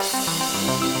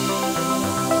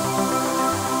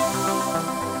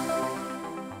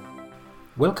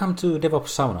Welcome to DevOps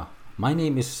Sauna. My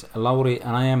name is Lauri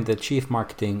and I am the Chief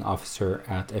Marketing Officer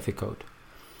at Efficode.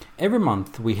 Every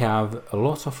month we have a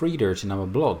lot of readers in our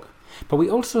blog, but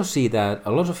we also see that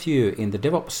a lot of you in the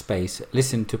DevOps space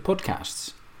listen to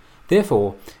podcasts.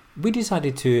 Therefore, we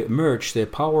decided to merge the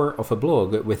power of a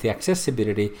blog with the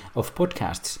accessibility of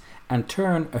podcasts and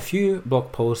turn a few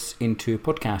blog posts into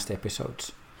podcast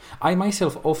episodes. I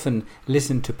myself often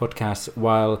listen to podcasts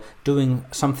while doing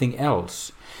something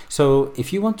else. So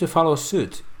if you want to follow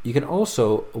suit, you can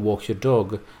also walk your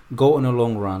dog, go on a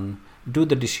long run, do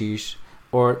the dishes,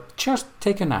 or just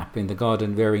take a nap in the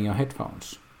garden wearing your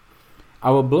headphones.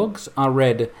 Our blogs are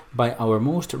read by our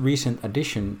most recent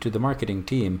addition to the marketing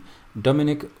team,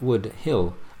 Dominic Wood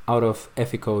Hill, out of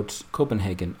Efficode's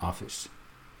Copenhagen office.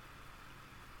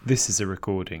 This is a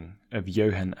recording of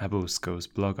Johan Abelsko's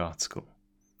blog article,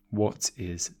 What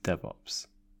is DevOps?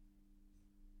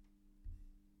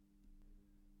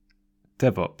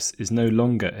 DevOps is no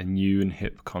longer a new and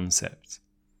hip concept,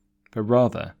 but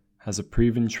rather has a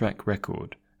proven track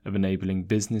record of enabling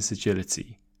business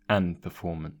agility and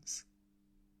performance.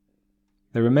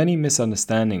 There are many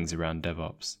misunderstandings around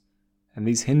DevOps, and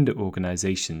these hinder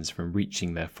organizations from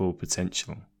reaching their full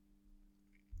potential.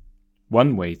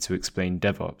 One way to explain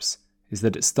DevOps is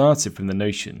that it started from the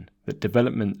notion that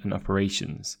development and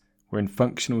operations were in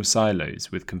functional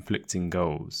silos with conflicting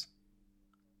goals.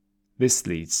 This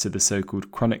leads to the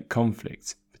so-called chronic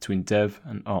conflict between dev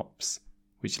and ops,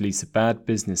 which leads to bad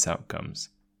business outcomes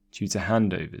due to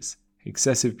handovers,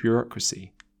 excessive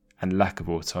bureaucracy, and lack of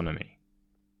autonomy.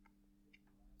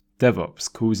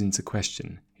 DevOps calls into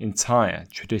question entire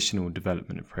traditional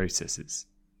development processes.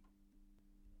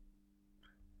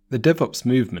 The DevOps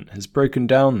movement has broken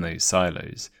down those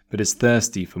silos, but is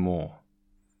thirsty for more.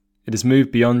 It has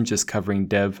moved beyond just covering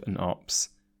dev and ops,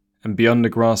 and beyond the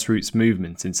grassroots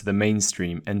movement into the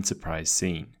mainstream enterprise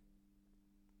scene.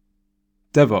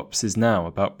 DevOps is now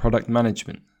about product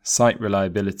management, site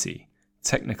reliability,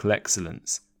 technical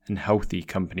excellence, and healthy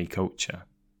company culture.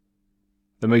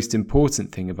 The most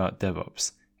important thing about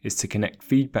DevOps is to connect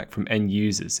feedback from end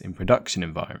users in production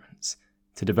environments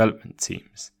to development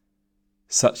teams,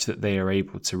 such that they are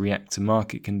able to react to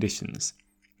market conditions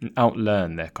and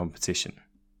outlearn their competition.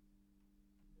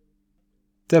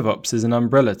 DevOps is an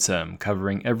umbrella term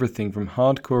covering everything from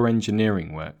hardcore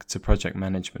engineering work to project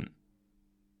management.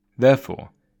 Therefore,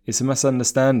 it's a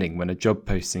misunderstanding when a job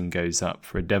posting goes up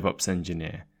for a DevOps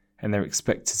engineer and they're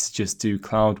expected to just do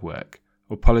cloud work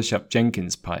or polish up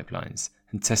Jenkins pipelines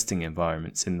and testing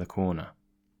environments in the corner.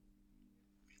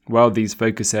 While these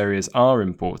focus areas are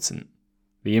important,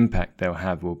 the impact they'll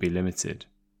have will be limited.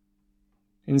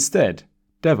 Instead,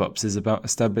 DevOps is about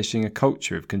establishing a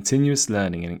culture of continuous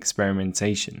learning and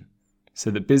experimentation so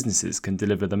that businesses can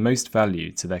deliver the most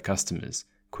value to their customers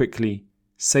quickly,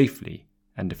 safely,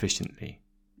 and efficiently.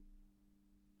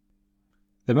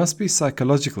 There must be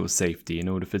psychological safety in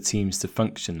order for teams to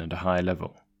function at a high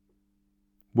level.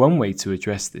 One way to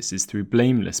address this is through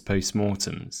blameless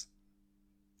postmortems.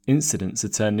 Incidents are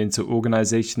turned into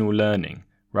organizational learning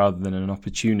rather than an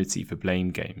opportunity for blame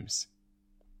games.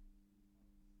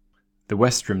 The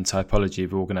Westrum typology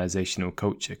of organizational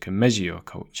culture can measure your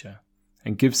culture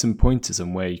and give some pointers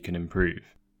on where you can improve.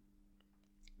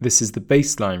 This is the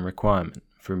baseline requirement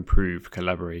for improved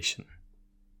collaboration.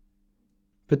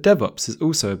 But DevOps is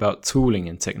also about tooling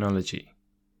and technology.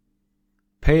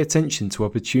 Pay attention to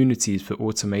opportunities for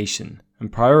automation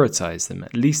and prioritize them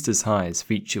at least as high as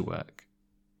feature work.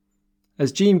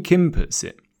 As Gene Kim puts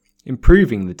it,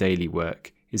 improving the daily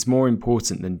work is more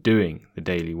important than doing the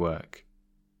daily work.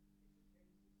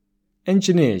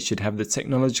 Engineers should have the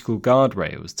technological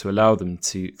guardrails to allow them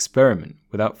to experiment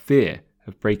without fear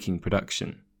of breaking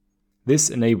production. This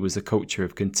enables a culture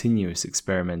of continuous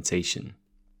experimentation.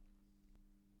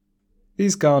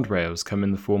 These guardrails come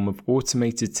in the form of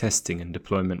automated testing and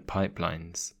deployment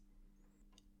pipelines.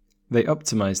 They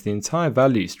optimize the entire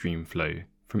value stream flow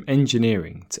from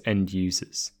engineering to end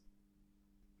users.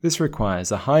 This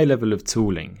requires a high level of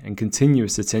tooling and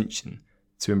continuous attention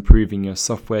to improving your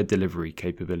software delivery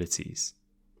capabilities.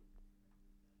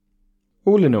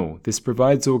 All in all, this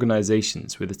provides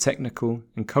organizations with the technical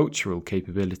and cultural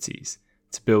capabilities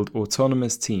to build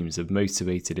autonomous teams of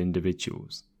motivated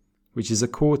individuals, which is a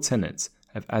core tenet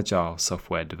of agile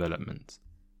software development.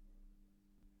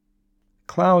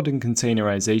 Cloud and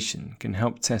containerization can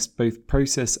help test both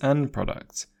process and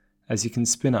product, as you can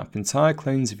spin up entire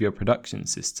clones of your production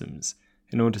systems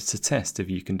in order to test if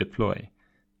you can deploy,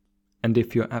 and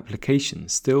if your application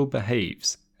still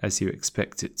behaves as you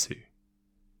expect it to.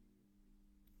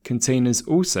 Containers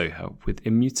also help with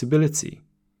immutability,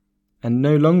 And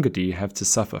no longer do you have to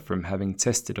suffer from having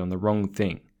tested on the wrong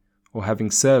thing, or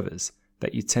having servers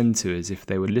that you tend to as if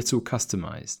they were little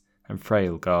customized and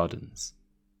frail gardens.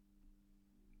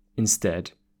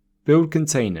 Instead, build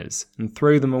containers and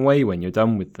throw them away when you're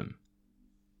done with them.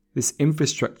 This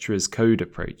infrastructure as code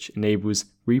approach enables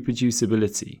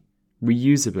reproducibility,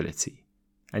 reusability,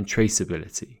 and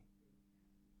traceability.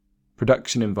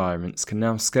 Production environments can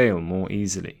now scale more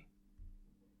easily.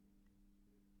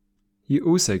 You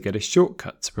also get a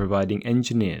shortcut to providing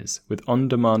engineers with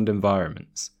on-demand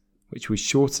environments, which will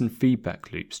shorten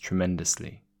feedback loops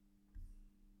tremendously.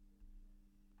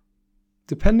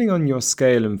 Depending on your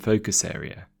scale and focus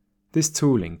area, this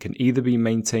tooling can either be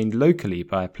maintained locally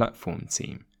by a platform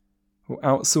team or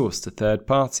outsourced to third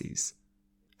parties,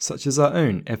 such as our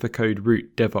own Efficode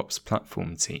Root DevOps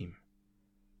platform team.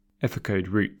 Efficode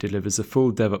Root delivers a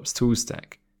full DevOps tool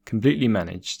stack, completely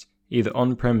managed, either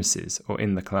on-premises or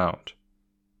in the cloud.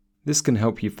 This can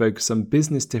help you focus on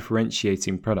business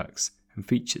differentiating products and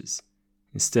features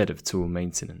instead of tool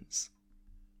maintenance.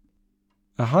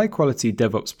 A high-quality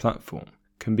DevOps platform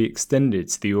can be extended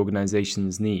to the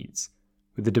organization's needs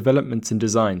with the development and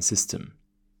design system.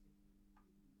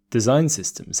 Design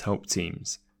systems help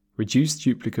teams reduce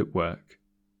duplicate work,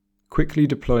 quickly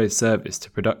deploy a service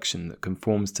to production that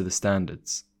conforms to the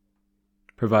standards,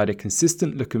 provide a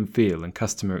consistent look and feel and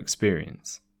customer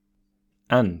experience,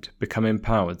 and become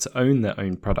empowered to own their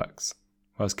own products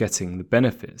whilst getting the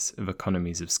benefits of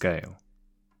economies of scale.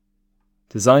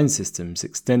 Design systems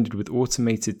extended with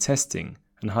automated testing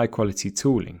and high-quality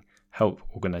tooling help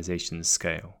organizations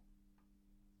scale.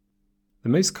 The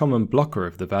most common blocker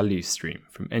of the value stream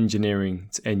from engineering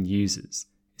to end users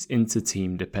is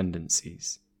inter-team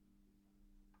dependencies.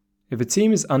 If a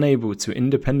team is unable to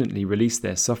independently release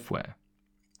their software,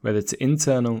 whether to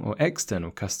internal or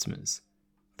external customers,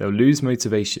 they'll lose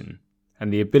motivation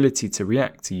and the ability to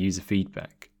react to user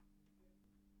feedback.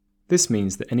 This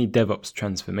means that any DevOps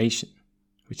transformation,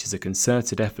 which is a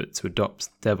concerted effort to adopt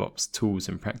DevOps tools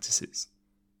and practices,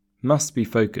 must be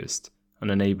focused on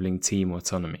enabling team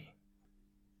autonomy.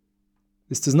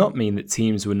 This does not mean that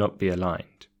teams will not be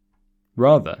aligned.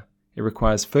 Rather, it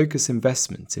requires focused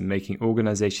investment in making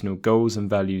organizational goals and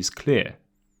values clear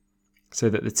so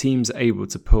that the teams are able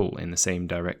to pull in the same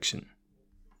direction.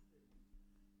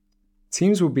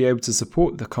 Teams will be able to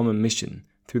support the common mission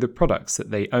through the products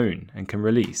that they own and can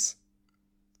release.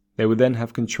 They will then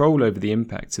have control over the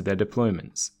impact of their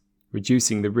deployments,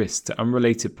 reducing the risk to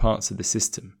unrelated parts of the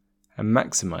system and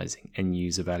maximizing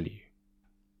end-user value.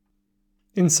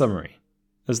 In summary,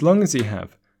 as long as you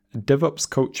have a DevOps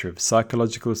culture of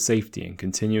psychological safety and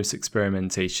continuous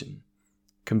experimentation,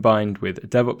 combined with a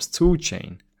DevOps tool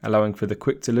chain allowing for the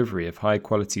quick delivery of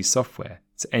high-quality software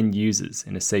to end users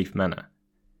in a safe manner,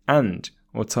 and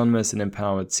autonomous and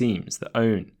empowered teams that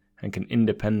own and can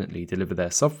independently deliver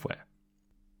their software,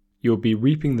 you'll be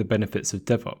reaping the benefits of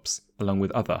DevOps along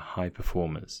with other high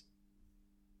performers.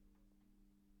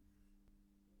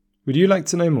 Would you like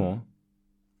to know more?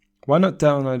 Why not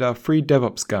download our free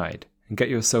DevOps guide and get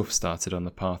yourself started on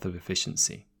the path of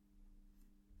efficiency?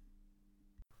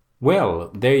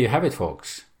 Well, there you have it,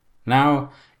 folks.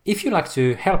 Now, if you'd like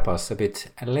to help us a bit,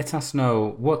 let us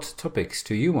know what topics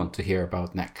do you want to hear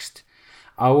about next.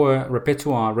 Our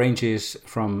repertoire ranges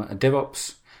from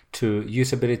DevOps to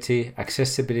usability,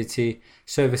 accessibility,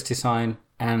 service design,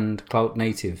 and cloud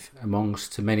native,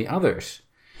 amongst many others.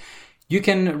 You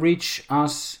can reach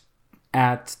us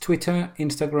at Twitter,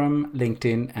 Instagram,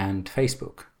 LinkedIn, and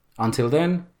Facebook. Until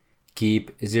then,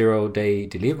 keep 0-day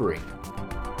delivering.